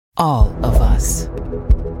All of us.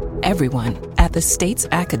 Everyone at the state's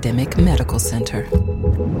academic medical center.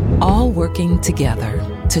 All working together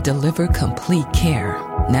to deliver complete care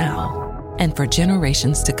now and for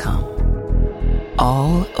generations to come.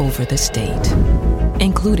 All over the state,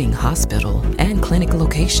 including hospital and clinic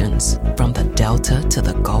locations from the Delta to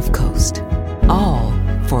the Gulf Coast. All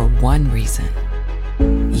for one reason.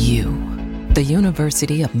 You, the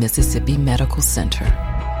University of Mississippi Medical Center.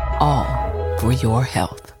 All for your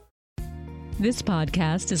health. This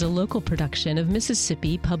podcast is a local production of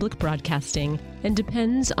Mississippi Public Broadcasting and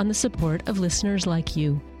depends on the support of listeners like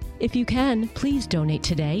you. If you can, please donate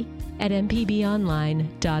today at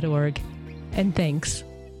mpbonline.org. And thanks.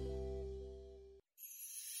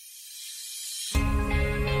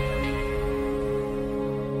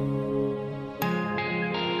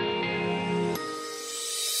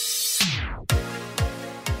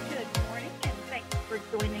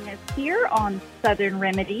 Joining us here on Southern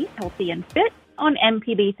Remedy, Healthy and Fit on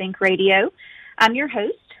MPB Think Radio. I'm your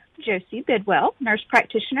host, Josie Bidwell, nurse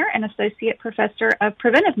practitioner and associate professor of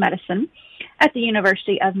preventive medicine at the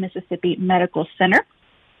University of Mississippi Medical Center.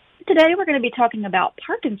 Today we're going to be talking about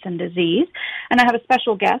Parkinson's disease, and I have a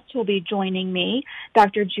special guest who will be joining me,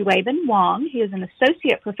 Dr. Jueben Wong. He is an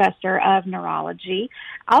associate professor of neurology,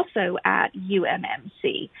 also at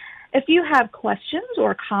UMMC. If you have questions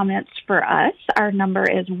or comments for us, our number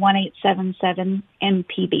is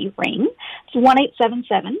 1-877-MPB-RING. It's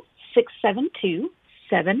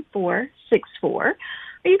 1-877-672-7464. Or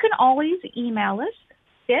you can always email us,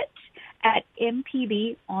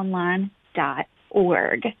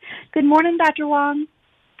 fit@mpbonline.org. Good morning, Dr. Wong.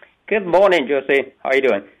 Good morning, Josie. How are you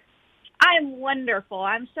doing? I'm wonderful.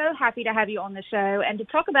 I'm so happy to have you on the show and to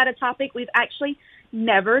talk about a topic we've actually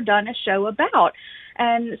never done a show about.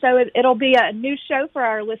 And so it'll be a new show for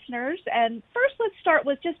our listeners. And first, let's start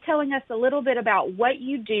with just telling us a little bit about what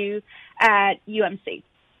you do at UMC.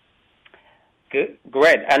 Good,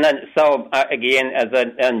 great. And then, again, as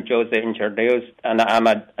Josie introduced, and I'm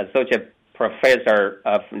an associate professor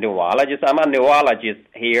of neurology. I'm a neurologist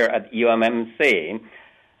here at UMMC.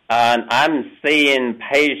 And I'm seeing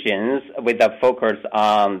patients with a focus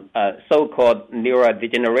on so-called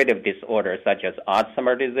neurodegenerative disorders such as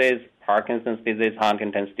Alzheimer's disease, Parkinson's disease,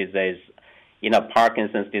 Huntington's disease.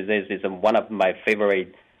 Parkinson's disease is one of my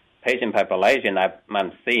favorite patient population.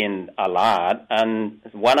 I'm seeing a lot. And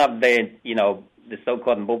one of the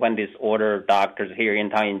so-called movement disorder doctors here in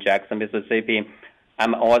town in Jackson, Mississippi.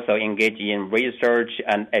 I'm also engaged in research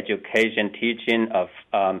and education teaching of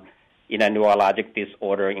neurologic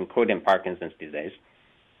disorder, including Parkinson's disease.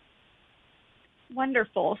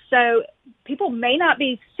 Wonderful. So people may not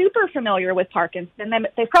be super familiar with Parkinson's.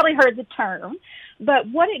 They've probably heard the term, but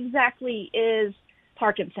what exactly is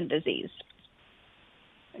Parkinson's disease?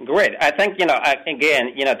 Great. I think,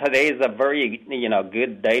 today is a very,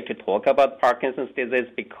 good day to talk about Parkinson's disease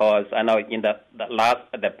because I know in the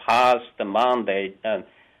past Monday,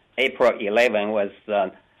 April 11 was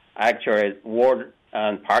actually World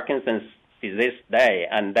Parkinson's Disease Day,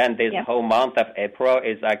 and then this whole month of April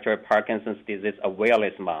is actually Parkinson's Disease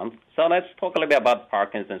Awareness Month. So let's talk a little bit about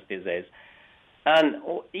Parkinson's disease. And,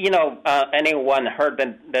 anyone heard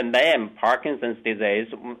the name Parkinson's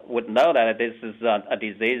disease would know that this is a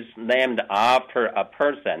disease named after a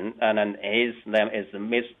person, and then his name is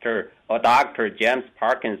Mr. or Dr. James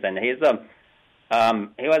Parkinson. He was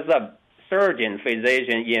a surgeon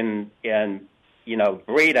physician in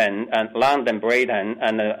Britain and London, Britain,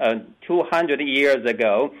 and 200 years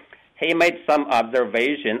ago, he made some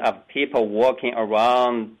observation of people walking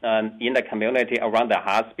around in the community around the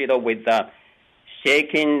hospital with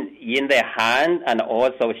shaking in their hand and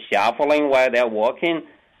also shuffling while they're walking.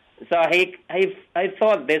 So I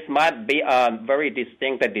thought this might be a very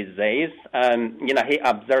distinct disease. He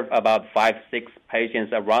observed about 5-6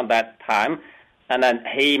 patients around that time. And then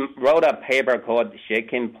he wrote a paper called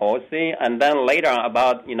shaking palsy. And then later,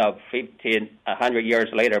 about 100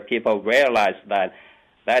 years later, people realized that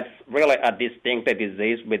that's really a distinct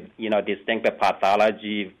disease with distinct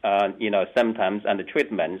pathology, symptoms and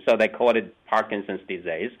treatment. So they called it Parkinson's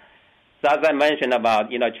disease. So as I mentioned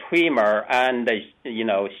about tremor and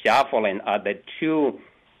shuffling are the two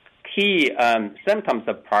key symptoms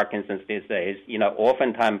of Parkinson's disease.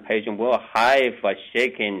 Oftentimes patients will have a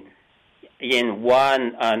shaking in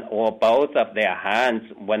one or both of their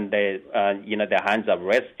hands when they, their hands are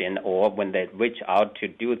resting or when they reach out to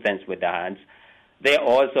do things with their hands. They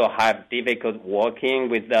also have difficult walking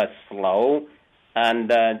with the slow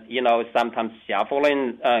and, sometimes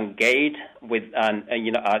shuffling gait with,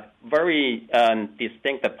 a very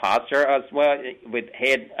distinct posture as well with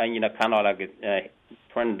head, kind of like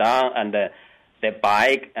turned down and the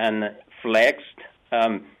bike and flexed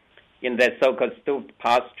in the so-called stooped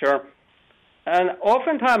posture. And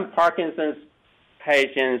oftentimes Parkinson's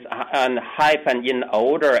patients happen in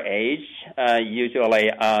older age, usually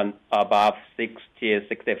above 60,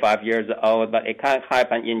 65 years old, but it can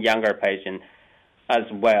happen in younger patients as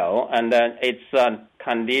well. And it's a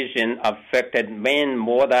condition affected men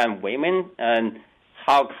more than women. And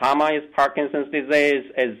how common is Parkinson's disease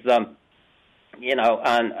is, and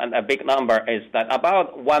a big number is that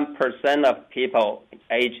about 1% of people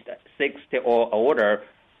aged 60 or older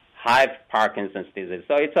have Parkinson's disease.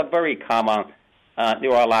 So it's a very common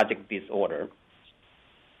neurologic disorder.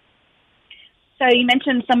 So you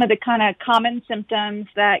mentioned some of the kind of common symptoms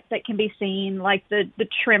that can be seen, like the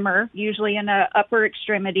tremor, usually in the upper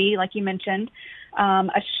extremity, like you mentioned,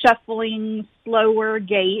 a shuffling, slower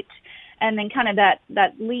gait, and then kind of that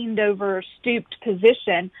leaned over, stooped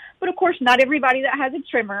position. But of course, not everybody that has a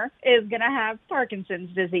tremor is going to have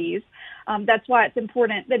Parkinson's disease. That's why it's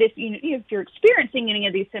important that if you're experiencing any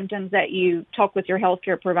of these symptoms, that you talk with your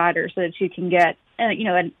healthcare provider so that you can get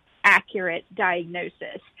an accurate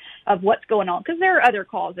diagnosis of what's going on. Because there are other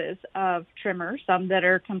causes of tremor, some that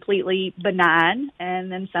are completely benign,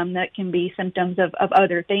 and then some that can be symptoms of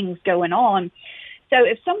other things going on. So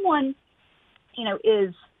if someone,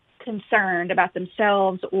 is concerned about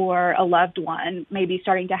themselves or a loved one maybe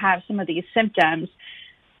starting to have some of these symptoms,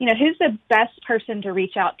 who's the best person to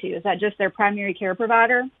reach out to? Is that just their primary care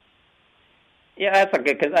provider? Yeah, that's a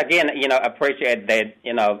good, because again, appreciate that,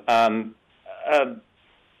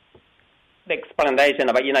 the explanation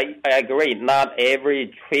about, I agree, not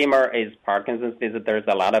every tremor is Parkinson's disease. There's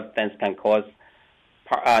a lot of things can cause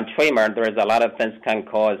tremor. There's a lot of things can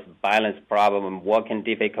cause balance problem, walking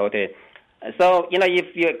difficulty. So,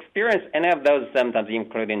 if you experience any of those symptoms,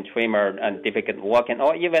 including tremor and difficult walking,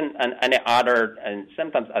 or even any other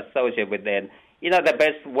symptoms associated with it, the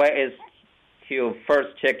best way is to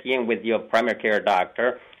first check in with your primary care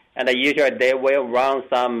doctor. And usually they will run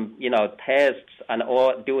some, tests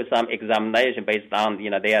or do some examination based on,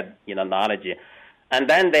 their, knowledge. And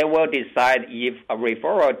then they will decide if a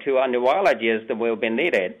referral to a neurologist will be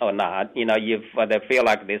needed or not. If they feel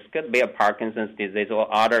like this could be a Parkinson's disease or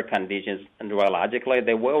other conditions neurologically,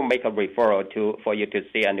 they will make a referral for you to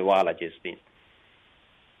see a neurologist.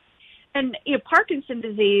 And Parkinson's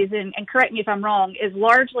disease, and correct me if I'm wrong, is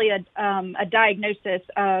largely a diagnosis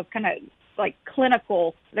of kind of like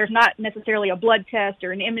clinical. There's not necessarily a blood test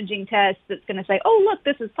or an imaging test that's going to say, oh, look,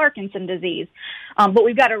 this is Parkinson's disease. But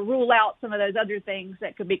we've got to rule out some of those other things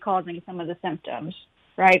that could be causing some of the symptoms,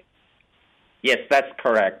 right? Yes, that's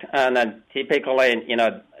correct. And then typically,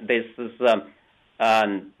 this is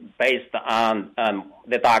based on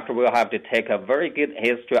the doctor will have to take a very good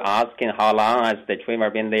history, asking how long has the tremor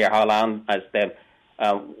been there, how long has the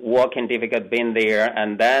walking difficulty been there,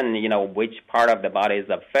 and then, which part of the body is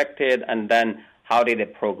affected, and then how did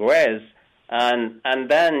it progress, and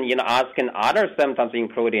then, asking other symptoms,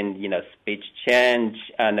 including, speech change,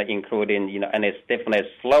 and including, any stiffness,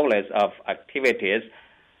 slowness of activities.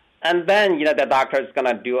 And then, the doctor is going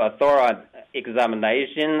to do a thorough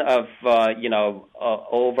examination of,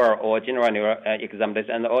 overall general neuro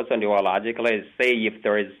examination, and also neurologically see if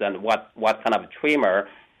there is what kind of tremor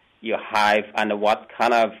you have and what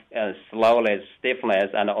kind of slowness,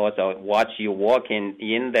 stiffness, and also watch you walking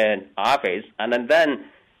in the office. And then,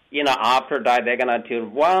 after that, they're going to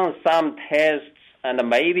run some tests and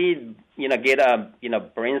maybe, get a,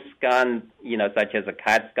 brain scan, such as a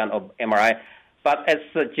CAT scan or MRI. But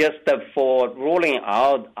it's just for ruling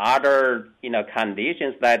out other,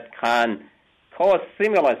 conditions that can cause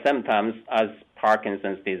similar symptoms as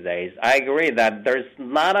Parkinson's disease. I agree that there's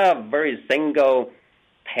not a very single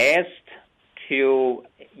test to,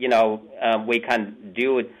 we can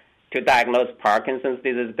do to diagnose Parkinson's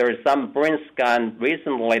disease. There is some brain scan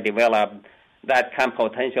recently developed that can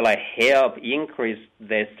potentially help increase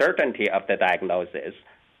the certainty of the diagnosis.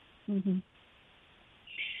 Mm-hmm.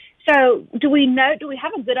 So do we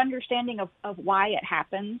have a good understanding of why it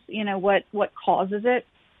happens? What causes it?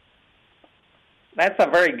 That's a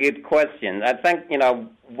very good question. I think,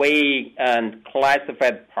 we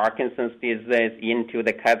classified Parkinson's disease into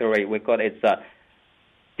the category we call it's a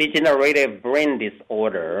degenerative brain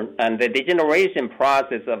disorder. And the degeneration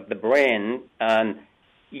process of the brain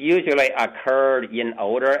usually occurred in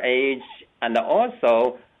older age and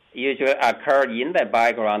also usually occur in the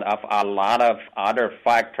background of a lot of other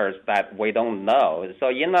factors that we don't know. So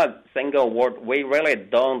in a single word, we really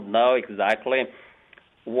don't know exactly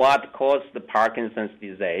what caused the Parkinson's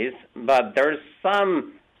disease, but there's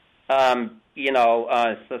some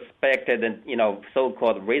suspected,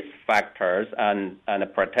 so-called risk factors and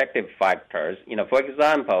protective factors. For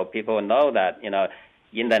example, people know that,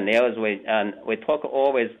 in the news we talk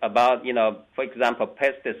always about, for example,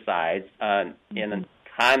 pesticides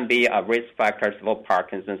can be a risk factor for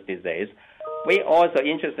Parkinson's disease. We also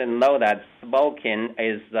interested to know that smoking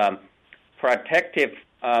is protective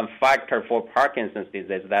factor for Parkinson's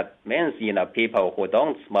disease. That means, people who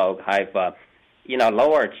don't smoke have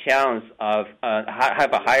lower chance of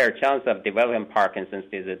have a higher chance of developing Parkinson's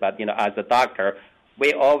disease. But as a doctor,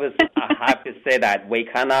 we always have to say that we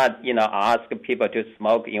cannot ask people to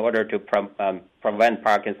smoke in order to prevent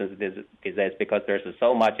Parkinson's disease, because there's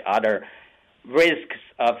so much other risks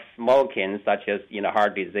of smoking, such as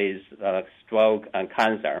heart disease, stroke, and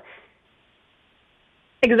cancer.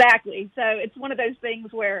 Exactly. So it's one of those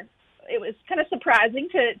things where it was kind of surprising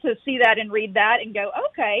to see that and read that and go,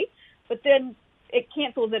 okay, but then it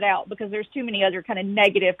cancels it out because there's too many other kind of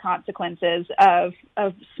negative consequences of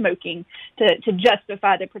smoking to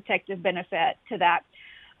justify the protective benefit to that.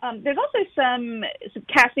 There's also some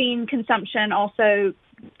caffeine consumption also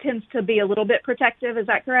tends to be a little bit protective. Is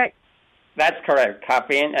that correct? That's correct.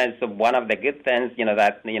 Caffeine is one of the good things,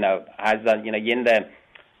 that, has, in the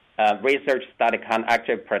research study can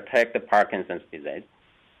actually protect the Parkinson's disease.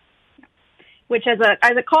 Which as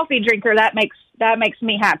a coffee drinker, that makes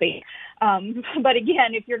me happy. But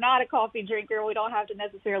again, if you're not a coffee drinker, we don't have to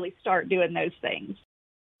necessarily start doing those things.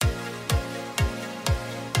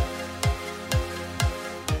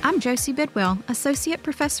 I'm Josie Bidwell, Associate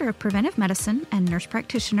Professor of Preventive Medicine and Nurse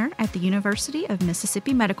Practitioner at the University of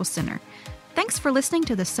Mississippi Medical Center. Thanks for listening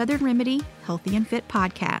to the Southern Remedy Healthy and Fit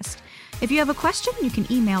podcast. If you have a question, you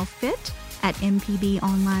can email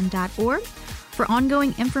fit@mpbonline.org. For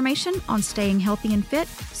ongoing information on staying healthy and fit,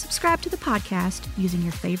 subscribe to the podcast using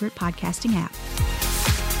your favorite podcasting app.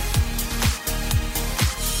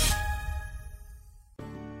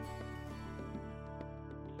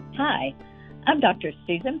 Hi, I'm Dr.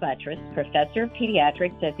 Susan Buttress, Professor of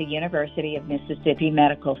Pediatrics at the University of Mississippi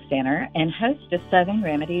Medical Center and host of Southern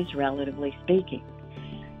Remedies, Relatively Speaking.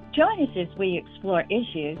 Join us as we explore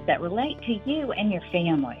issues that relate to you and your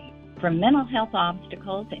family, from mental health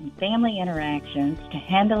obstacles and family interactions to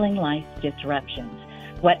handling life's disruptions.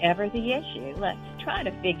 Whatever the issue, let's try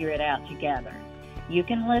to figure it out together. You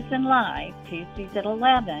can listen live Tuesdays at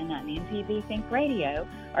 11 on MPB Think Radio,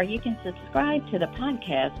 or you can subscribe to the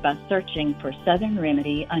podcast by searching for Southern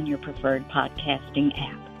Remedy on your preferred podcasting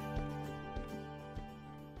app.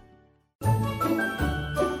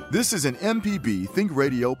 This is an MPB Think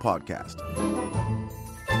Radio podcast.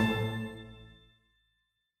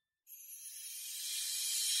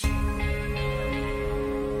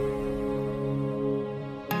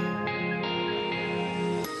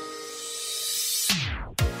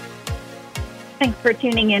 Thanks for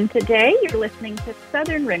tuning in today. You're listening to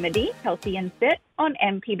Southern Remedy, Healthy and Fit on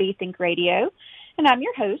MPB Think Radio. And I'm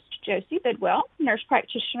your host, Josie Bidwell, nurse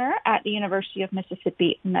practitioner at the University of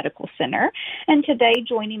Mississippi Medical Center. And today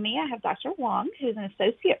joining me, I have Dr. Wong, who's an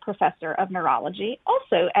associate professor of neurology,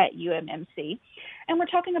 also at UMMC. And we're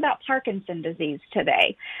talking about Parkinson's disease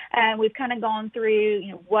today. And we've kind of gone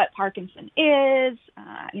through, what Parkinson is,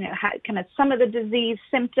 how, kind of some of the disease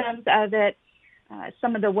symptoms of it,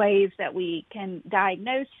 some of the ways that we can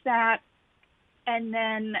diagnose that, and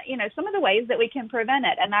then, some of the ways that we can prevent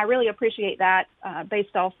it. And I really appreciate that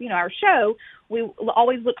based off, our show. We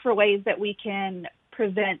always look for ways that we can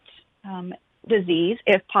prevent disease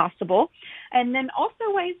if possible, and then also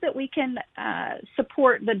ways that we can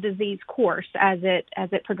support the disease course as it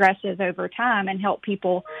progresses over time and help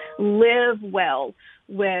people live well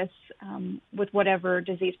with whatever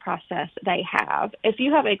disease process they have. If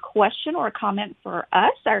you have a question or a comment for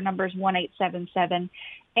us, our number is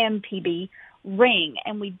 1-877-MPB-RING.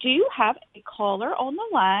 And we do have a caller on the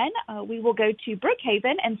line. We will go to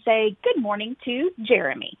Brookhaven and say good morning to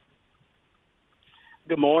Jeremy.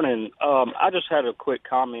 Good morning. I just had a quick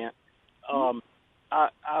comment. You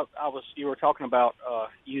were talking about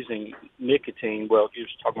using nicotine. Well, you were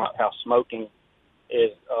talking about how smoking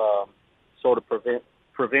is sort of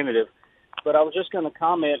preventative. But I was just going to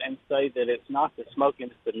comment and say that it's not the smoking,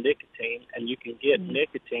 it's the nicotine, and you can get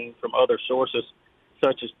nicotine from other sources,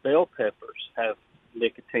 such as bell peppers have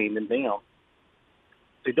nicotine in them.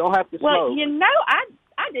 So you don't have to smoke. Well,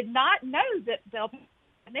 I did not know that bell peppers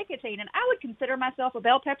have nicotine, and I would consider myself a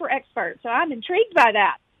bell pepper expert, so I'm intrigued by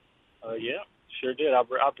that. Yeah, sure did. I've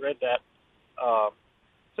read that. So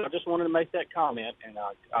I just wanted to make that comment, and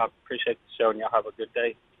I appreciate the show, and y'all have a good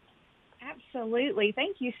day. Absolutely.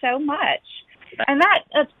 Thank you so much. And that,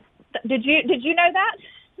 did you know that,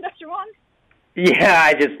 Dr. Wong? Yeah,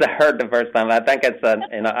 I just heard the first time. I think it's,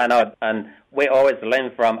 I know, and we always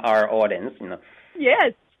learn from our audience,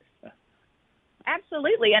 Yes,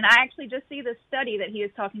 absolutely. And I actually just see the study that he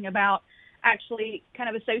is talking about actually kind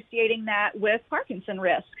of associating that with Parkinson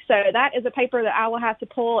risk. So that is a paper that I will have to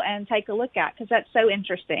pull and take a look at because that's so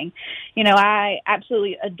interesting. I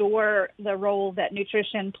absolutely adore the role that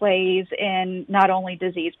nutrition plays in not only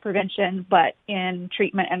disease prevention, but in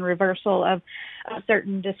treatment and reversal of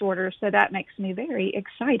certain disorders. So that makes me very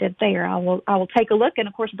excited there. I will take a look and,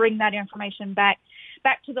 of course, bring that information back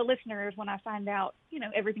to the listeners when I find out,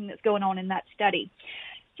 everything that's going on in that study.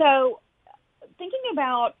 So thinking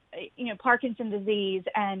about, Parkinson's disease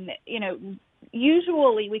and,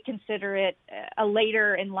 usually we consider it a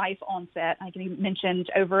later in life onset, like you mentioned,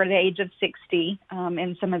 over the age of 60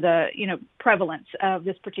 in some of the, prevalence of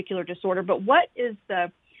this particular disorder. But what's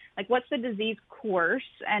the disease course?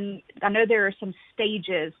 And I know there are some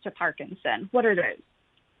stages to Parkinson. What are those?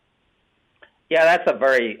 Yeah, that's a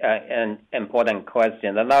very important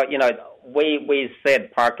question. Now, we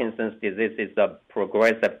said Parkinson's disease is a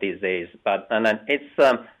progressive disease, but it's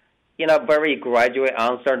very gradual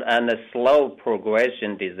onset and a slow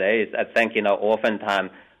progression disease. I think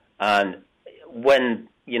oftentimes, when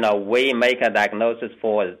we make a diagnosis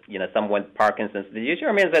for someone with Parkinson's, it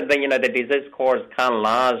usually means that the disease course can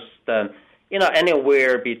last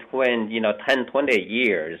anywhere between 10-20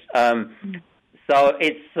 years. So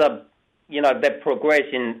it's the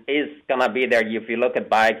progression is going to be there. If you look at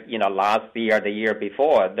back, last year, the year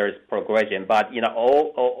before, there's progression. But,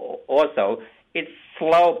 also it's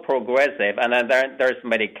slow progressive, and then there's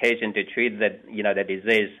medication to treat the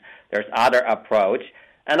disease. There's other approach.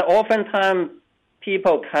 And oftentimes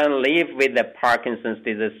people can live with the Parkinson's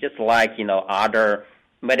disease just like, other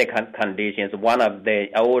medical conditions. One of the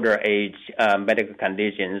older age medical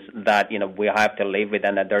conditions that, we have to live with,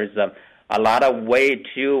 and there's a lot of way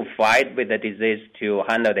to fight with the disease, to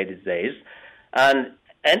handle the disease.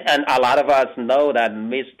 And a lot of us know that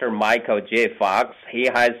Mr. Michael J. Fox, he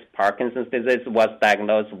has Parkinson's disease, was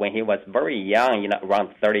diagnosed when he was very young,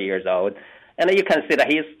 around 30 years old. And you can see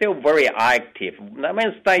that he's still very active. That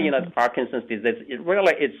means that, Parkinson's disease,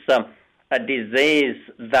 it's a disease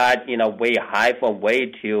that, we have a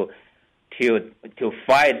way to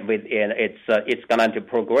fight with it. It's going to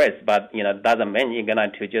progress, but doesn't mean you're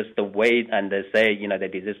going to just wait and say the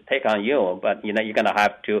disease take on you. But you're going to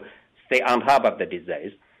have to stay on top of the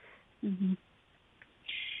disease. Mm-hmm.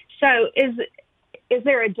 So is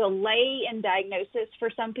there a delay in diagnosis for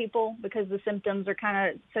some people because the symptoms are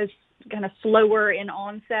kind of slower in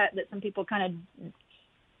onset, that some people kind of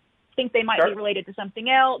think they might be related to something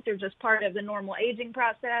else, or just part of the normal aging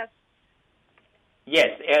process? Yes,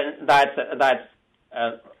 and that's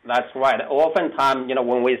right. Oftentimes,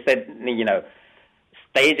 when we said,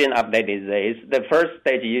 staging of the disease, the first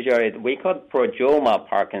stage usually we call prodromal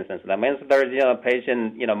Parkinson's. That means there's,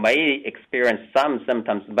 patient, may experience some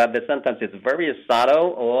symptoms, but the symptoms is very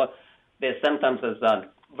subtle, or the symptoms is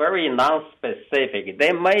very non-specific.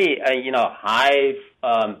 They may, have,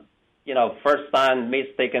 first sign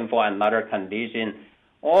mistaken for another condition.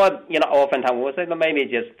 Or, oftentimes we'll say maybe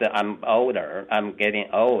just I'm older, I'm getting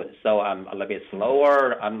old, so I'm a little bit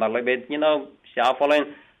slower, I'm a little bit,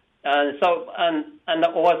 shuffling. And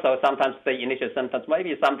also sometimes the initial symptoms may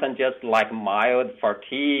be something just like mild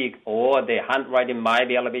fatigue, or the handwriting might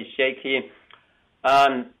be a little bit shaky.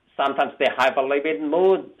 Sometimes they have a little bit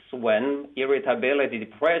mood swing, irritability,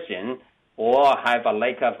 depression, or have a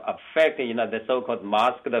lack of affect, the so-called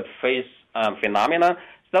muscular face phenomena.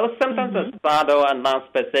 Those symptoms are subtle and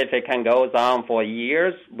non-specific and goes on for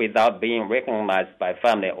years without being recognized by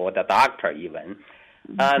family or the doctor even.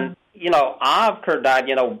 And, after that,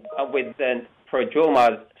 with the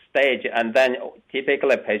prodromal stage, and then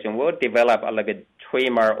typically a patient will develop a little bit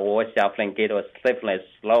tremor or shuffling gait or stiffness,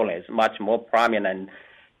 slowness, much more prominent,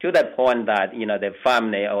 to the point that, the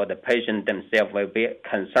family or the patient themselves will be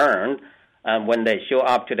concerned. And when they show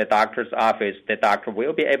up to the doctor's office, the doctor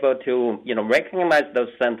will be able to, recognize those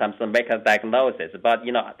symptoms and make a diagnosis. But,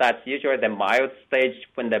 that's usually the mild stage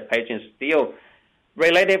when the patient is still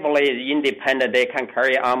relatively independent. They can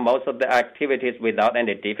carry on most of the activities without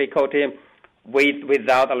any difficulty,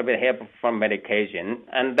 without a little bit help from medication.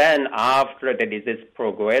 And then after the disease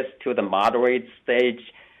progresses to the moderate stage,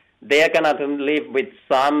 they're going to live with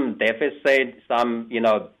some deficit, some,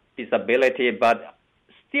 disability, but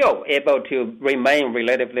still able to remain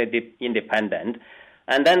relatively independent.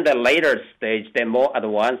 And then the later stage, the more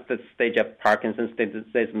advanced stage of Parkinson's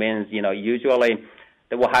disease means, usually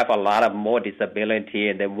they will have a lot of more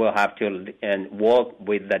disability. They will have to walk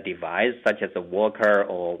with the device, such as a walker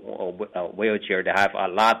or a wheelchair. They have a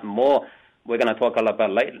lot more we're going to talk a little bit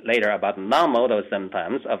later about non-motor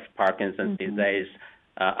symptoms of Parkinson's disease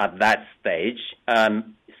at that stage.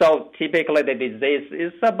 So typically the disease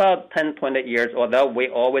is about 10, 20 years, although we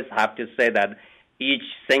always have to say that each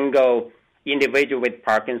single individual with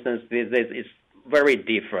Parkinson's disease is very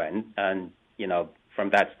different, and, from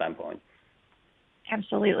that standpoint.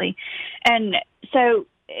 Absolutely. And so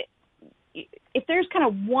if there's kind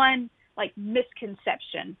of one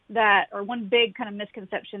misconception or one big kind of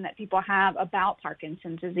misconception that people have about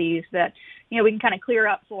Parkinson's disease that, we can kind of clear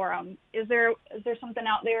up for them, is there something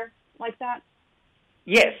out there like that?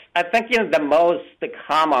 Yes, I think the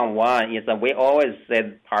common one is that we always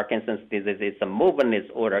said Parkinson's disease is a movement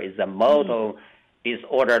disorder, is a motor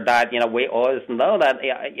disorder that we always know that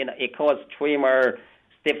it causes tremor,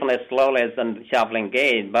 stiffness, slowness, and shuffling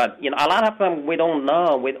gait. But a lot of them we don't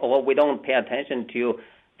know, or we don't pay attention to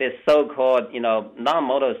the so-called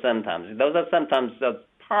non-motor symptoms. Those are symptoms that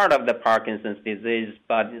part of the Parkinson's disease,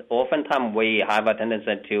 but oftentimes we have a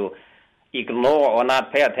tendency to ignore or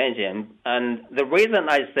not pay attention. And the reason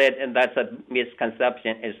I said that's a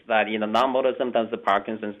misconception is that non-motor symptoms of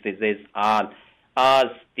Parkinson's disease are as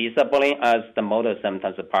disabling as the motor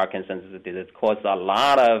symptoms of Parkinson's disease, cause a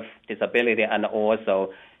lot of disability and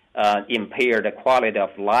also impair the quality of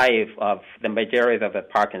life of the majority of the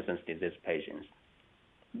Parkinson's disease patients.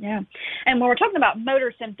 Yeah. And when we're talking about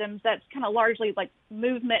motor symptoms, that's kind of largely like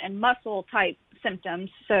movement and muscle type symptoms.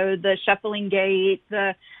 So the shuffling gait,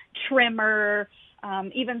 the tremor,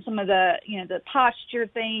 even some of the, the posture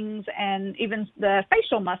things, and even the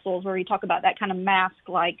facial muscles where you talk about that kind of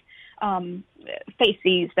mask-like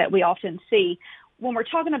faces that we often see. When we're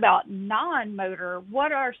talking about non-motor,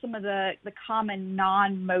 what are some of the common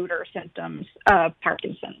non-motor symptoms of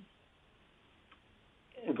Parkinson's?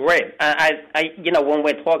 Great. When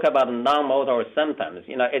we talk about non-motor symptoms,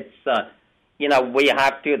 it's, we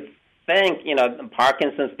have to think,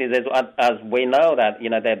 Parkinson's disease, as we know that,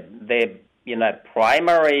 the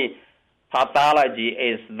primary pathology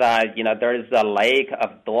is that, there is a lack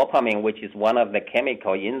of dopamine, which is one of the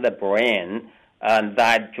chemicals in the brain, and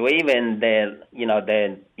that driven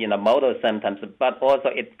the motor symptoms. But also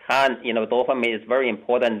it can, dopamine is very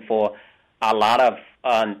important for a lot of,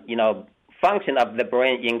 function of the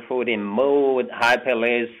brain, including mood,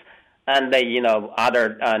 happiness, and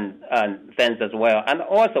other things as well. And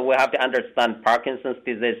also we have to understand Parkinson's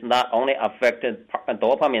disease not only affected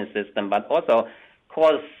dopamine system, but also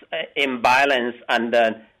cause imbalance and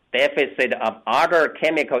deficit of other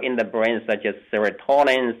chemicals in the brain, such as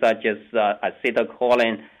serotonin, such as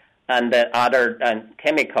acetylcholine, and other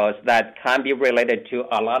chemicals that can be related to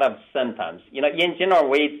a lot of symptoms. In general,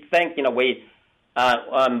 we think,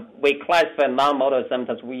 we classify non-motor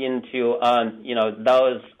symptoms into,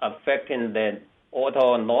 those affecting the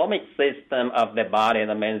autonomic system of the body.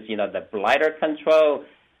 That means, the bladder control,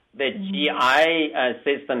 the GI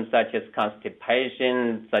system, such as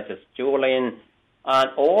constipation, such as stooling,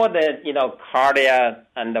 or the, cardiac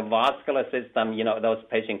and the vascular system. Those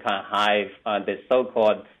patients can have the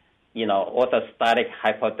so-called, orthostatic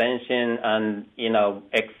hypotension and,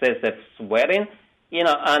 excessive sweating,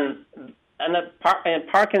 and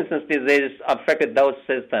Parkinson's disease affected those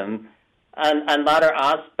systems. And another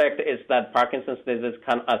aspect is that Parkinson's disease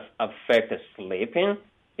can affect sleeping,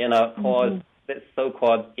 cause the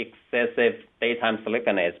so-called excessive daytime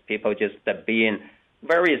sleepiness. People just being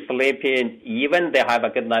very sleepy, even they have a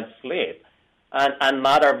good night's sleep. And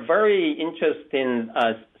another very interesting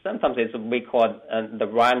symptoms is we call the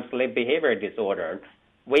REM sleep behavior disorder.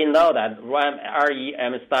 We know that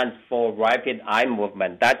REM stands for rapid eye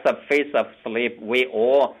movement. That's a phase of sleep we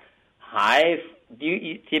all have.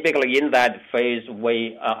 Typically in that phase,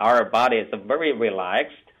 our body is very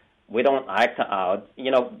relaxed. We don't act out.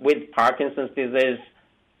 With Parkinson's disease,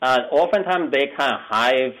 oftentimes they can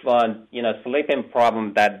have, sleeping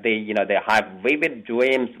problem that they have vivid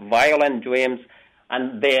dreams, violent dreams,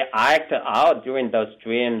 and they act out during those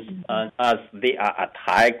dreams as they are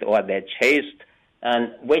attacked or they're chased,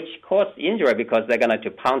 and which cause injury because they're going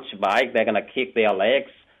to punch back, they're going to kick their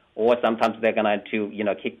legs, or sometimes they're going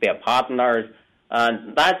to, kick their partners.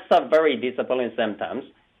 And that's a very disabling symptoms.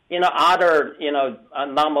 Other,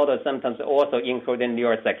 non-motor symptoms also including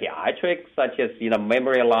neuropsychiatric, such as,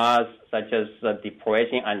 memory loss, such as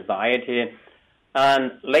depression, anxiety.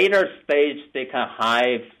 And later stage, they can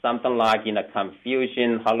have something like,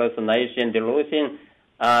 confusion, hallucination, delusion,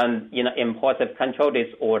 and, impulsive control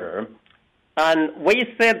disorder. And we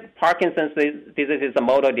said Parkinson's disease is a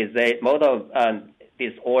motor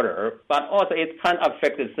disorder, but also it can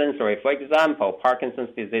affect the sensory. For example, Parkinson's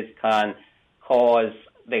disease can cause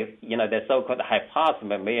the so-called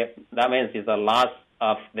hyposmia. That means it's a loss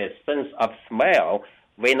of the sense of smell.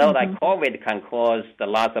 We know that COVID can cause the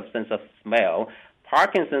loss of sense of smell.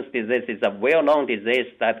 Parkinson's disease is a well-known disease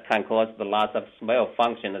that can cause the loss of smell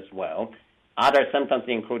function as well. Other symptoms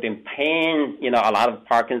including pain. A lot of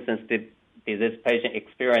Parkinson's disease patients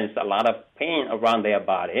experience a lot of pain around their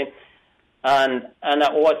body. And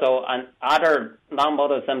also other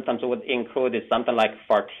non-motor symptoms would include something like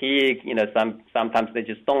fatigue. Sometimes they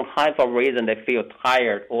just don't have a reason. They feel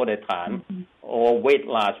tired all the time, or weight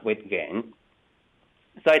loss, weight gain.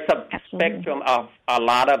 So it's a spectrum of a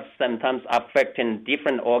lot of symptoms affecting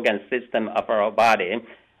different organ systems of our body,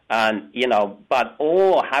 and but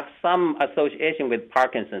all have some association with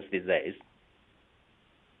Parkinson's disease.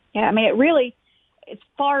 Yeah, I mean, it's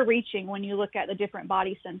far-reaching when you look at the different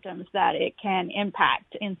body symptoms that it can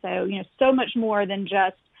impact, and so much more than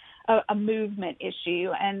just a movement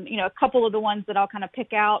issue. And a couple of the ones that I'll kind of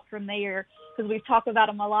pick out from there, because we've talked about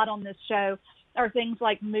them a lot on this show, are things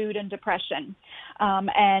like mood and depression.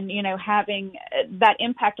 And having that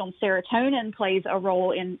impact on serotonin plays a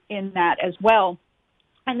role in that as well.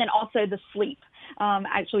 And then also the sleep.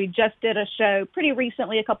 Actually just did a show pretty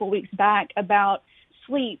recently, a couple of weeks back, about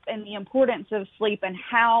sleep and the importance of sleep and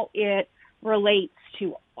how it relates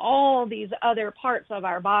to all these other parts of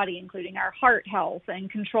our body, including our heart health and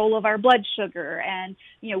control of our blood sugar and,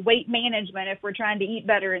 weight management if we're trying to eat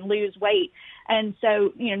better and lose weight. And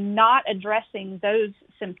so, not addressing those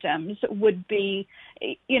symptoms would be,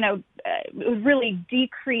 it would really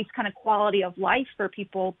decrease kind of quality of life for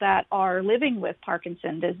people that are living with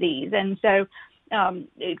Parkinson's disease. And so,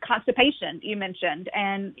 constipation you mentioned,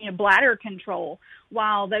 and bladder control,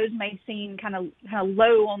 while those may seem kind of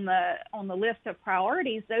low on the list of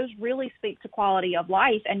priorities, those really speak to quality of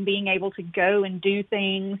life and being able to go and do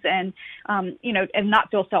things and and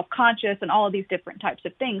not feel self-conscious and all of these different types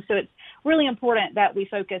of things. So it's really important that we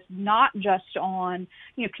focus not just on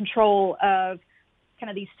control of kind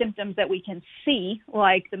of these symptoms that we can see,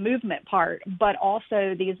 like the movement part, but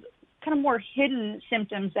also these kind of more hidden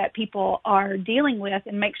symptoms that people are dealing with,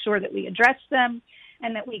 and make sure that we address them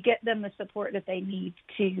and that we get them the support that they need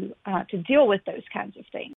to deal with those kinds of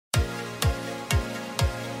things.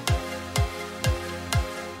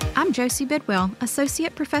 I'm Josie Bidwell,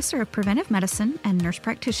 Associate Professor of Preventive Medicine and Nurse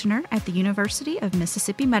Practitioner at the University of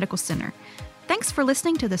Mississippi Medical Center. Thanks for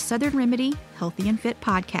listening to the Southern Remedy Healthy and Fit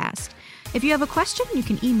podcast. If you have a question, you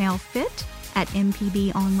can email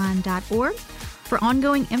fit@mpbonline.org. For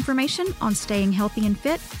ongoing information on staying healthy and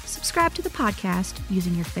fit, subscribe to the podcast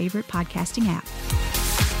using your favorite podcasting app.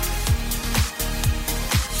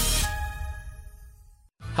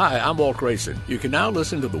 Hi, I'm Walt Grayson. You can now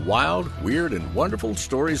listen to the wild, weird, and wonderful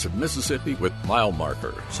stories of Mississippi with Mile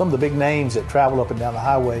Marker. Some of the big names that travel up and down the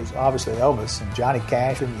highways, obviously Elvis and Johnny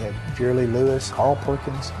Cash, and you have Jerry Lee Lewis, Carl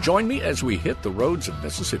Perkins. Join me as we hit the roads of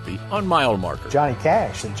Mississippi on Mile Marker. Johnny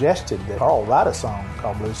Cash suggested that Carl write a song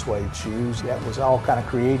called Blue Suede Shoes. That was all kind of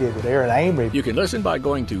created with Aaron Amory. You can listen by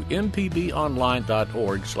going to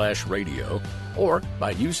mpbonline.org/radio or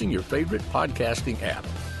by using your favorite podcasting app.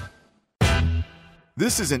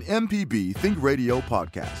 This is an MPB Think Radio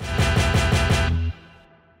podcast.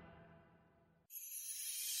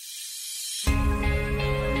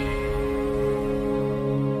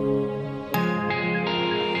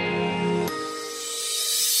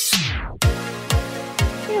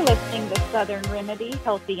 You're listening to Southern Remedy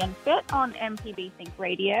Healthy and Fit on MPB Think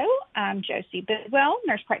Radio. I'm Josie Bidwell,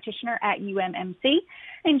 Nurse Practitioner at UMMC.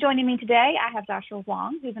 And joining me today, I have Dr.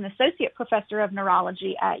 Huang, who's an Associate Professor of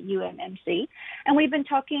Neurology at UMMC. And we've been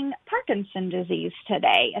talking Parkinson's disease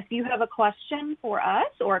today. If you have a question for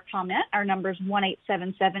us or a comment, our number is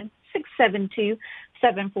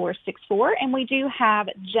 1-877-672-7464. And we do have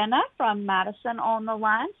Jenna from Madison on the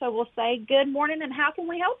line. So we'll say good morning, and how can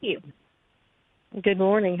we help you? Good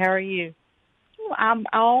morning. How are you? I'm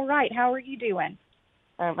all right. How are you doing?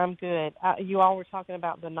 I'm good. You all were talking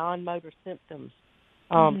about the non-motor symptoms.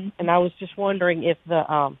 And I was just wondering if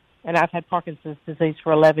and I've had Parkinson's disease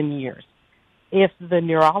for 11 years, if the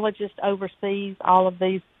neurologist oversees all of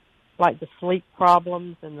these, like the sleep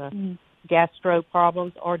problems and the gastro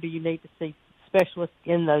problems, or do you need to see specialists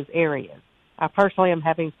in those areas? I personally am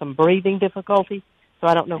having some breathing difficulty, so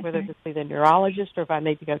I don't know whether to see the neurologist or if I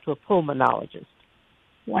need to go to a pulmonologist.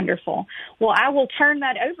 Wonderful. Well, I will turn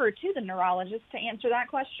that over to the neurologist to answer that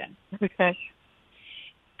question. Okay.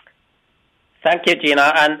 Thank you, Gina.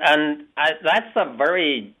 And that's a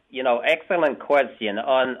very, excellent question.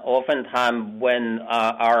 Oftentimes when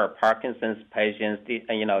our Parkinson's patients, they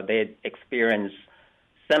experience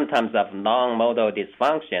symptoms of non-motor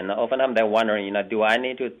dysfunction, oftentimes they're wondering, do I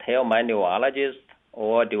need to tell my neurologist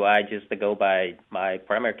or do I just go by my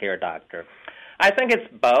primary care doctor? I think it's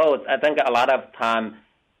both. I think a lot of time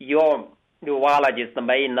your neurologist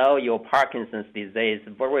may know your Parkinson's disease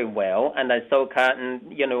very well, and so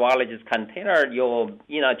your neurologist can tailor your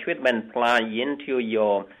treatment plan into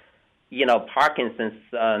your Parkinson's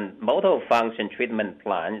motor function treatment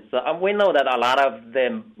plan. So we know that a lot of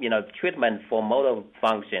the treatment for motor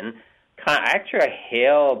function can actually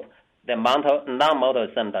help the non-motor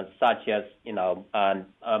symptoms, such as we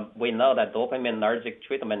know that dopaminergic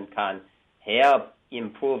treatment can help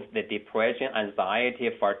improve the depression, anxiety,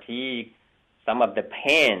 fatigue, some of the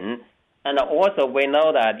pain. And also we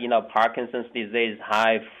know that, Parkinson's disease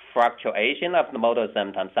has fluctuation of the motor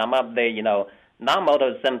symptoms. Some of the,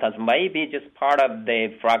 non-motor symptoms may be just part of the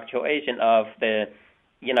fluctuation of the,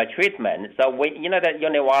 treatment. So that your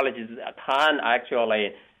neurologist can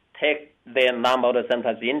actually take the non-motor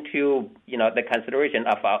symptoms into, the consideration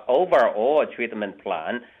of our overall treatment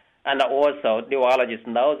plan. And also, neurologist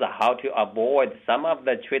knows how to avoid some of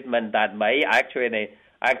the treatment that may actually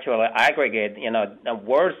aggregate,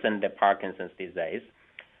 worsen the Parkinson's disease.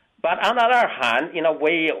 But on the other hand,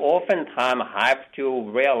 we oftentimes have to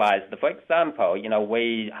realize that, for example,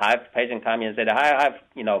 we have patients come in and say, I have,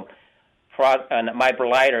 and my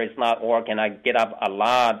bladder is not working. I get up a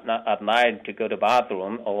lot at night to go to the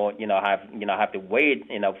bathroom, or have to wait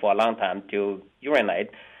for a long time to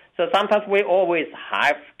urinate. So sometimes we always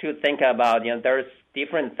have to think about there's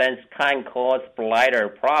different things can cause bladder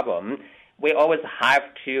problem. We always have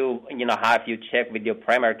to have you check with your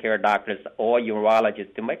primary care doctors or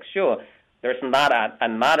urologist to make sure there's not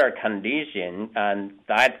another condition and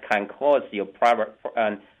that can cause your bladder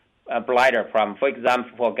problem. For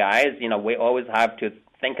example, for guys, we always have to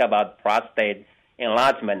think about prostate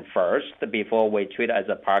enlargement first before we treat as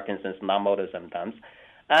a Parkinson's non-motor symptoms.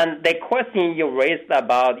 And the question you raised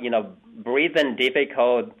about, breathing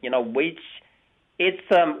difficult, which it's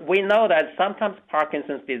we know that sometimes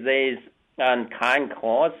Parkinson's disease can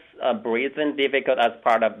cause breathing difficult as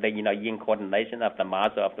part of the, incoordination of the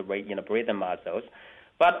muscle of the breathing muscles.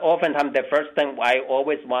 But oftentimes, the first thing I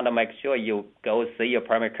always want to make sure you go see your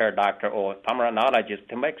primary care doctor or pulmonologist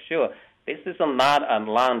to make sure this is not a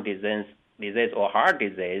lung disease or heart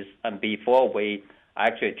disease, and before we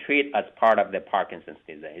actually treat as part of the Parkinson's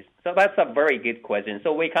disease. So that's a very good question.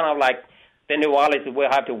 So we kind of the neurologist will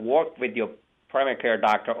have to work with your primary care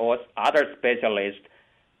doctor or other specialists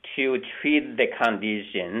to treat the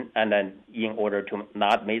condition, and then in order to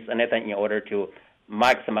not miss anything, in order to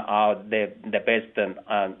maximize out the best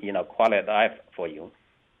quality of life for you.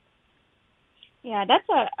 Yeah, that's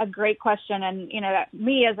a great question, and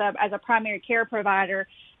me as a primary care provider,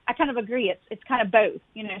 I kind of agree. It's kind of both.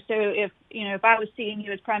 So if I was seeing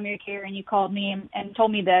you as primary care and you called me and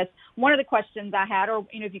told me this, one of the questions I had, or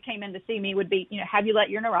if you came in to see me, would be, have you let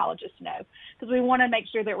your neurologist know? Because we want to make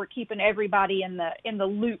sure that we're keeping everybody in the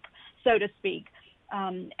loop, so to speak.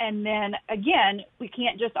 And then again, we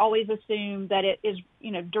can't just always assume that it is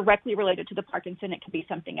directly related to the Parkinson. It could be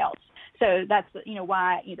something else. So that's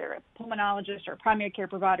why either a pulmonologist or a primary care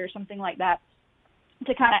provider, something like that,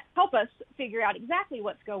 to kind of help us figure out exactly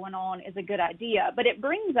what's going on is a good idea. But it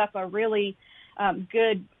brings up a really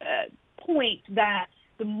good point that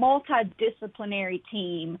the multidisciplinary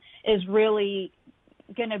team is really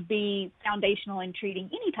going to be foundational in treating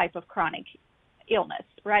any type of chronic illness,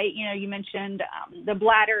 right? You mentioned the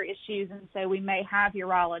bladder issues, and so we may have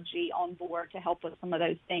urology on board to help with some of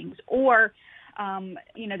those things. Or,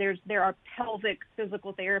 there are pelvic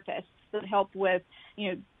physical therapists that help with,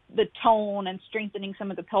 the tone and strengthening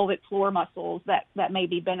some of the pelvic floor muscles that may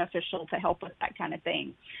be beneficial to help with that kind of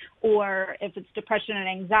thing. Or if it's depression and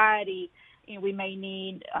anxiety, we may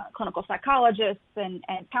need clinical psychologists and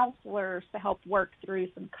counselors to help work through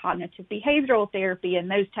some cognitive behavioral therapy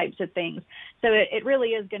and those types of things. So it really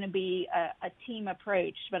is going to be a team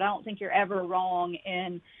approach, but I don't think you're ever wrong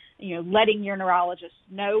in letting your neurologist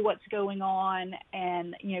know what's going on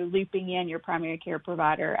and, looping in your primary care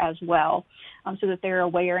provider as well, so that they're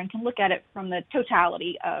aware and can look at it from the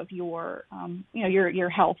totality of your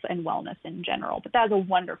health and wellness in general. But that was a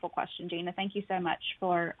wonderful question, Gina. Thank you so much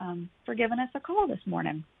for giving us a call this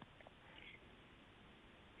morning.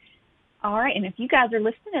 All right, and if you guys are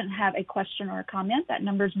listening and have a question or a comment, that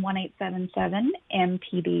number is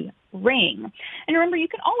 1-877-MPB-RING. And remember, you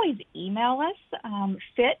can always email us,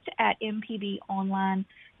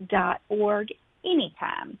 fit@mpbonline.org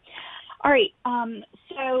anytime. All right,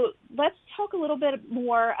 so let's talk a little bit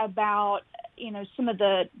more about, some of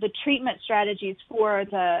the treatment strategies for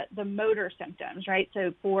the motor symptoms, right?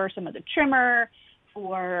 So for some of the tremor,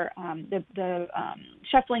 for the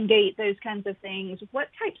shuffling gait, those kinds of things, what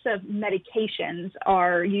types of medications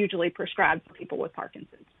are usually prescribed for people with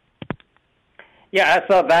Parkinson's? Yeah,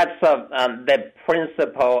 so that's the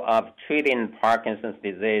principle of treating Parkinson's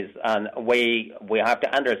disease, and we have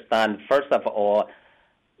to understand, first of all,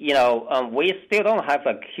 we still don't have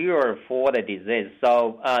a cure for the disease.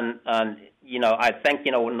 So, I think,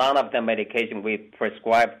 none of the medication we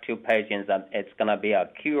prescribe to patients, it's going to be a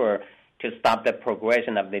cure to stop the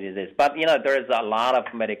progression of the disease. But, there's a lot of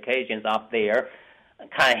medications out there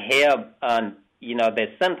can help, the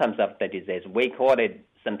symptoms of the disease. We call it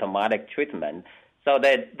symptomatic treatment. So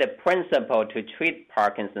the principle to treat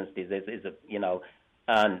Parkinson's disease is,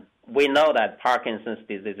 we know that Parkinson's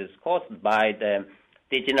disease is caused by the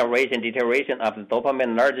deterioration of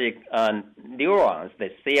dopaminergic neurons, the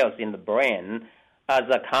cells in the brain. As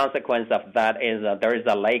a consequence of that is there is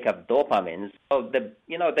a lack of dopamine. So the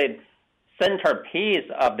centerpiece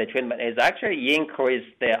of the treatment is actually increase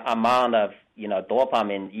the amount of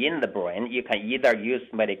dopamine in the brain. You can either use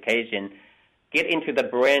medication, get into the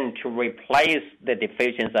brain to replace the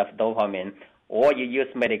deficiency of dopamine, or you use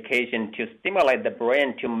medication to stimulate the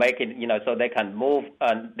brain to make it, so they can move,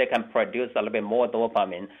 they can produce a little bit more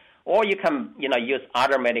dopamine. Or you can, use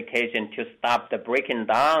other medication to stop the breaking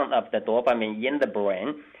down of the dopamine in the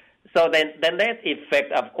brain. So then the net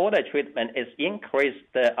effect of all the treatment is increase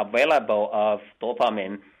the available of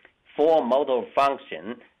dopamine for motor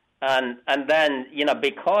function. And then,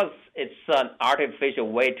 because it's an artificial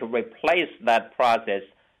way to replace that process,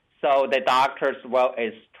 so the doctors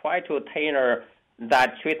is try to tailor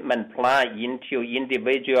that treatment plan into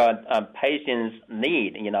individual patient's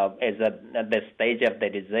need, as the stage of the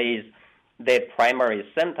disease, the primary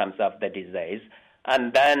symptoms of the disease,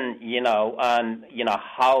 and then,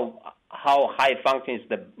 how high function is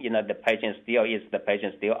the patient still, is the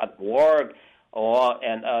patient still at work, or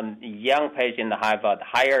young patient have a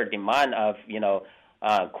higher demand of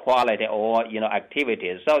quality or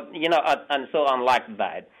activities. So and so on like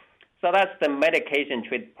that. So that's the medication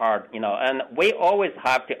treat part. And we always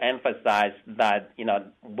have to emphasize that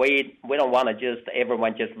we don't want to just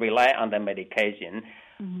everyone just rely on the medication.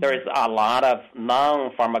 Mm-hmm. There is a lot of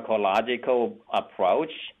non-pharmacological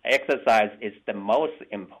approach. Exercise is the most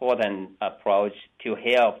important approach to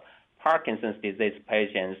help Parkinson's disease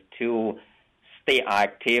patients to stay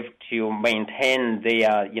active, to maintain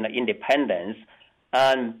their independence.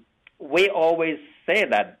 And we always say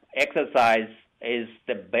that exercise is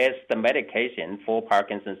the best medication for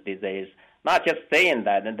Parkinson's disease. Not just saying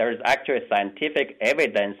that, and there's actually scientific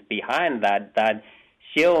evidence behind that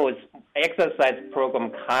shows exercise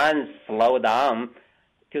program can slow down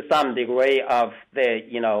to some degree of the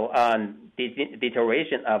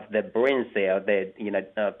deterioration of the brain cell,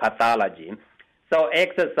 the pathology. So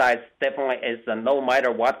exercise definitely is, no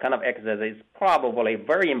matter what kind of exercise, is probably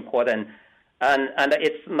very important, and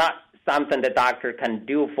it's not something the doctor can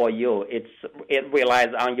do for you. It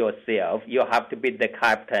relies on yourself. You have to be the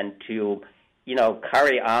captain to,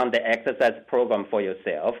 carry on the exercise program for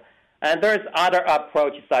yourself. And there's other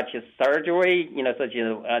approaches such as surgery, such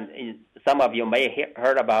as some of you may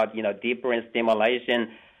heard about, deep brain stimulation,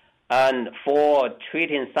 and for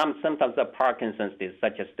treating some symptoms of Parkinson's disease,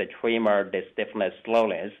 such as the tremor, the stiffness,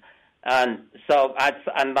 slowness. And so that's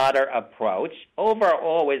another approach.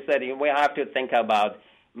 Overall, we said we have to think about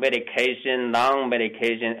medication,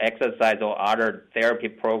 non-medication, exercise, or other therapy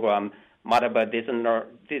program, multiple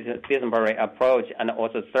disciplinary approach, and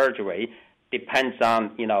also surgery. Depends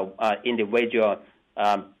on, individual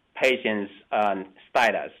patient's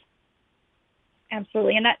status.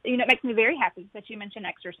 Absolutely, and that it makes me very happy that you mentioned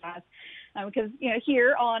exercise, because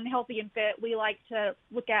here on Healthy and Fit we like to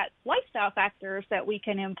look at lifestyle factors that we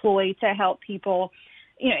can employ to help people,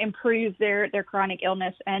 improve their chronic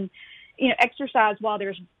illness. And exercise, while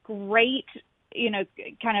there's great,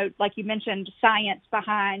 kind of like you mentioned, science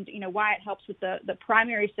behind why it helps with the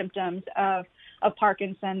primary symptoms of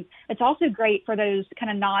Parkinson's, it's also great for those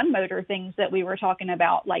kind of non-motor things that we were talking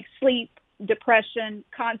about, like sleep, depression,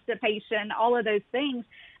 constipation, all of those things.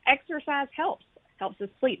 Exercise helps us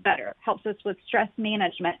sleep better, helps us with stress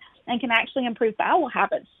management, and can actually improve bowel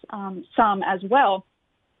habits some as well.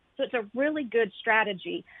 So it's a really good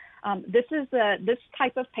strategy. This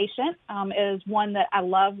type of patient is one that I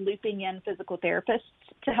love looping in physical therapists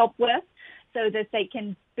to help with, so that they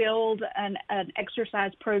can build an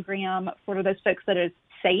exercise program for those folks that is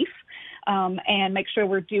safe, and make sure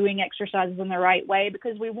we're doing exercises in the right way,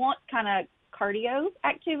 because we want kind of cardio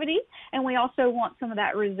activity, and we also want some of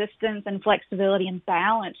that resistance and flexibility and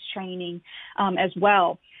balance training as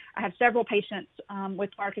well. I have several patients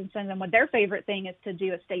with Parkinson's, and what their favorite thing is to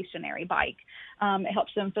do a stationary bike. It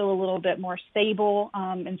helps them feel a little bit more stable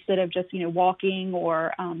instead of just walking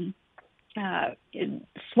or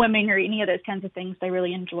swimming or any of those kinds of things. They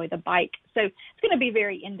really enjoy the bike. So it's going to be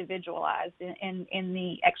very individualized in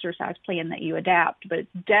the exercise plan that you adapt, but it's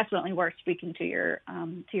definitely worth speaking to your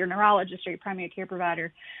neurologist or your primary care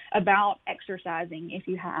provider about exercising if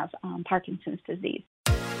you have Parkinson's disease.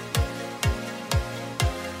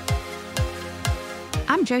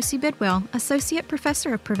 I'm Josie Bidwell, Associate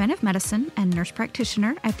Professor of Preventive Medicine and Nurse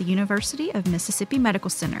Practitioner at the University of Mississippi Medical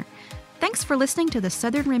Center. Thanks for listening to the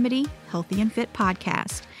Southern Remedy Healthy and Fit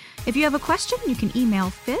podcast. If you have a question, you can email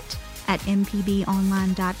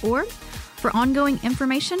fit@mpbonline.org. For ongoing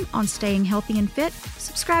information on staying healthy and fit,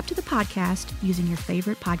 subscribe to the podcast using your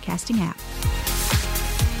favorite podcasting app.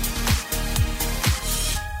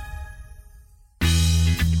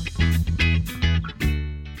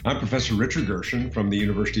 I'm Professor Richard Gershon from the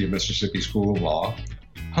University of Mississippi School of Law,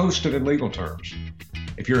 host of In Legal Terms.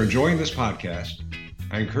 If you're enjoying this podcast,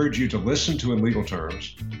 I encourage you to listen to In Legal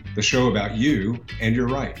Terms, the show about you and your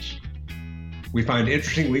rights. We find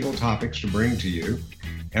interesting legal topics to bring to you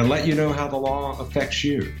and let you know how the law affects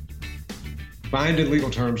you. Find In Legal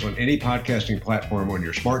Terms on any podcasting platform on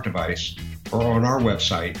your smart device or on our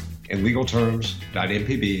website,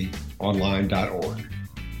 inlegalterms.mpbonline.org.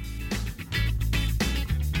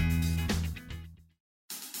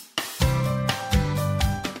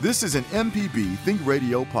 This is an MPB Think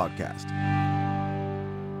Radio podcast.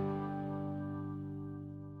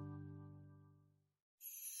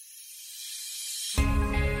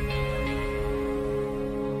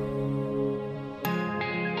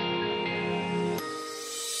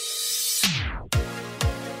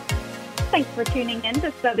 Thanks for tuning in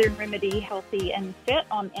to Southern Remedy Healthy and Fit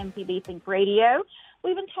on MPB Think Radio.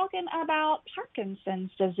 We've been talking about Parkinson's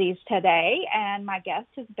disease today, and my guest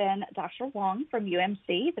has been Dr. Wong from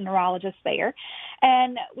UMC, the neurologist there.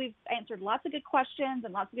 And we've answered lots of good questions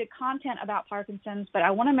and lots of good content about Parkinson's, but I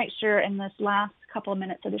want to make sure in this last couple of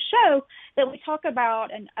minutes of the show that we talk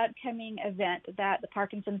about an upcoming event that the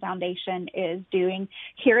Parkinson Foundation is doing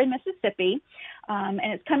here in Mississippi, and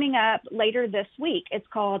it's coming up later this week. It's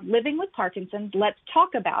called Living with Parkinson's, Let's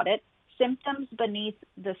Talk About It, Symptoms Beneath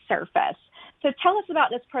the Surface. So tell us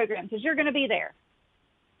about this program, because you're going to be there.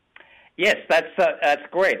 Yes, that's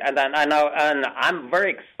great, and I know, and I'm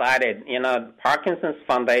very excited. Parkinson's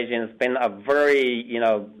Foundation has been a very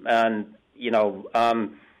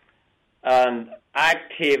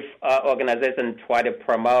active organization try to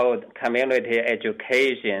promote community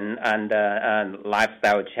education and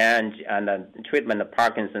lifestyle change and treatment of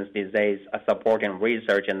Parkinson's disease, supporting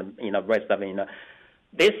research and rest of it.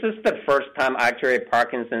 This is the first time actually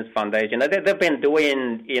Parkinson's Foundation, they've been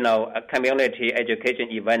doing, a community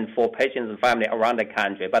education event for patients and family around the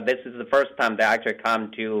country, but this is the first time they actually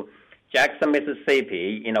come to Jackson,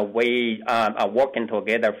 Mississippi. We are working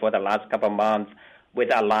together for the last couple of months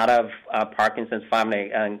with a lot of Parkinson's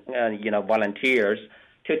family and volunteers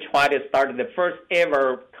to try to start the first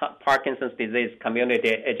ever Parkinson's disease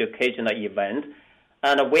community educational event.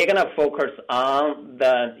 And we're going to focus on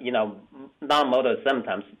the, non-motor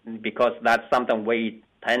symptoms, because that's something we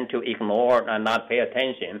tend to ignore and not pay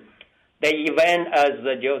attention. The event, as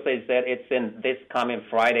Josie said, it's in this coming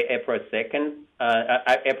Friday, April 22nd,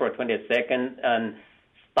 and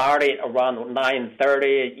started around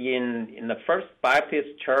 9:30 in the First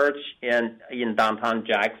Baptist Church in downtown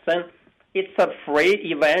Jackson. It's a free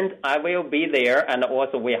event. I will be there, and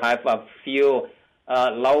also we have a few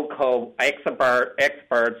local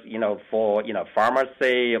experts, for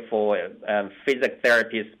pharmacy, for physical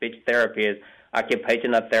therapy, speech therapists,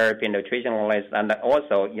 occupational therapy, nutritionalists, and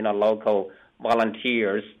also local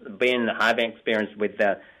volunteers having experience with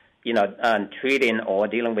treating or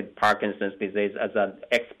dealing with Parkinson's disease as an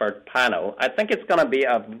expert panel. I think it's going to be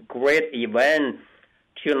a great event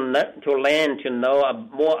to learn to know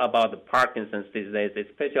more about the Parkinson's disease,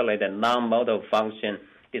 especially the non-motor function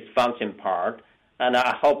dysfunction part. And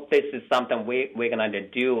I hope this is something we're going to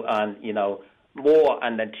do, more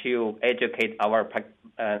and to educate our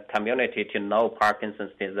community to know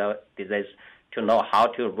Parkinson's disease, to know how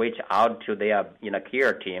to reach out to their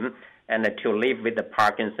care team, and to live with the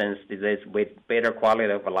Parkinson's disease with better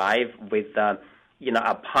quality of life, with a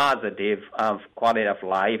positive quality of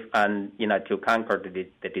life, and to conquer the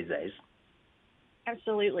disease.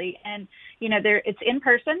 Absolutely. And, it's in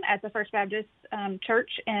person at the First Baptist Church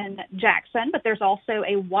in Jackson, but there's also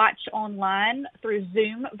a watch online through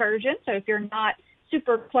Zoom version. So if you're not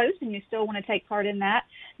super close and you still want to take part in that,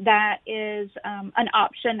 that is an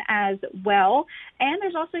option as well. And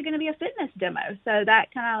there's also going to be a fitness demo. So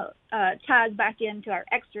that kind of ties back into our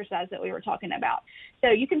exercise that we were talking about. So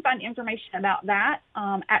you can find information about that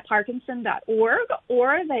at parkinson.org,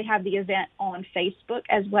 or they have the event on Facebook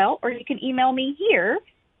as well, or you can email me here,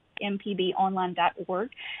 mpbonline.org,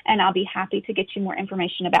 and I'll be happy to get you more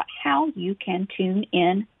information about how you can tune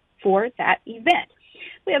in for that event.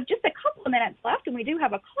 We have just a couple of minutes left, and we do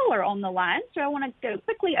have a caller on the line, so I want to go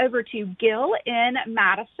quickly over to Gil in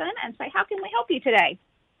Madison and say, how can we help you today?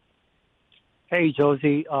 Hey,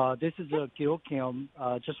 Josie. This is Gil Kim.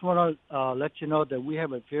 Just want to let you know that we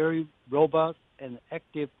have a very robust and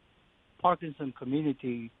active Parkinson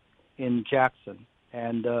community in Jackson.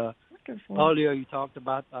 And earlier you talked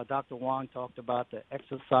about, Dr. Wong talked about the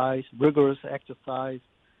exercise, rigorous exercise.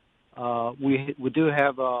 We do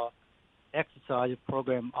have a exercise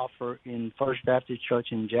program offered in First Baptist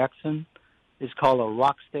Church in Jackson. It's called a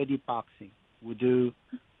Rock Steady Boxing. We do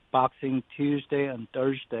boxing Tuesday and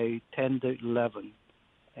Thursday, 10 to 11.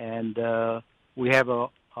 And we have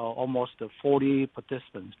almost 40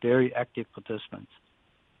 participants, very active participants.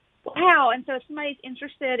 Wow. And so if somebody's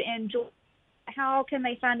interested in how can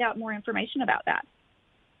they find out more information about that?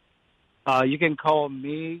 You can call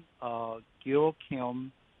me, Gil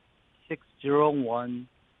Kim,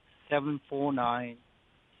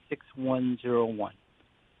 601-749-6101.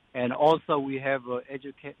 And also we have a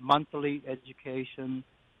monthly education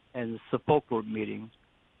and support group meetings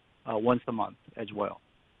once a month as well.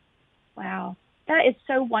 Wow. That is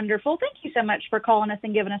so wonderful. Thank you so much for calling us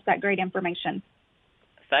and giving us that great information.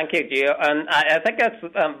 Thank you, Jill. And I think that's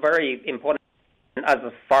very important. As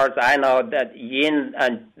far as I know, that in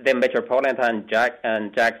the metropolitan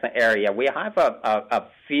Jackson area, we have a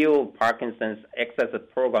few Parkinson's exercise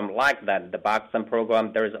program like that. The boxing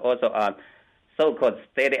program. There is also a so-called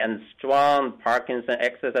Steady and Strong Parkinson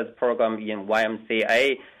exercise program in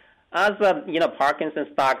YMCA. As a Parkinson's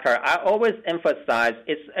doctor, I always emphasize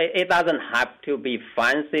it doesn't have to be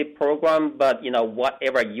fancy program, but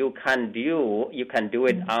whatever you can do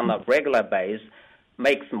it on a regular basis.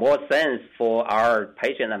 Makes more sense for our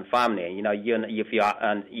patient and family. If you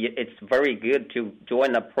are, it's very good to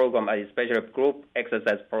join a program, especially a group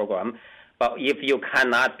exercise program. But if you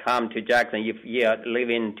cannot come to Jackson, if you are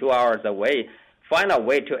living 2 hours away, find a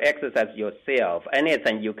way to exercise yourself.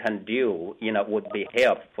 Anything you can do, would be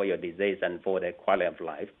help for your disease and for the quality of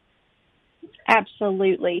life.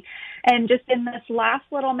 Absolutely. And just in this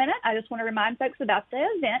last little minute, I just want to remind folks about the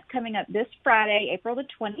event coming up this Friday, April the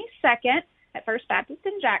 22nd. At First Baptist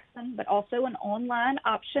in Jackson, but also an online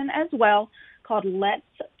option as well called Let's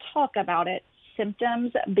Talk About It,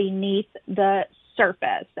 Symptoms Beneath the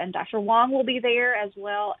Surface. And Dr. Wong will be there, as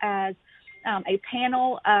well as a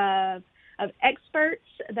panel of experts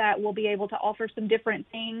that will be able to offer some different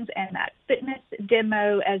things, and that fitness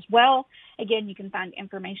demo as well. Again, you can find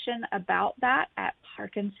information about that at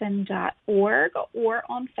parkinson.org or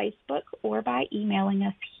on Facebook or by emailing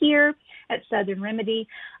us here at Southern Remedy.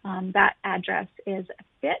 That address is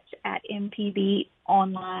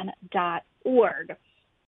fit@mpbonline.org.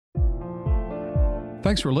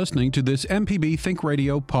 Thanks for listening to this MPB Think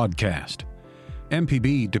Radio podcast.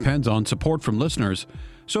 MPB depends on support from listeners,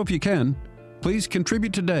 so if you can, please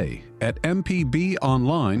contribute today at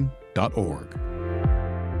mpbonline.org.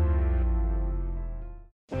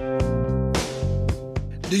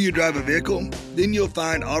 Do you drive a vehicle? Then you'll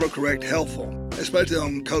find AutoCorrect helpful, especially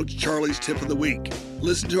on Coach Charlie's Tip of the Week.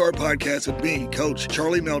 Listen to our podcast with me, Coach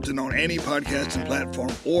Charlie Melton, on any podcasting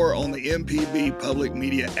platform or on the MPB Public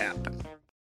Media app.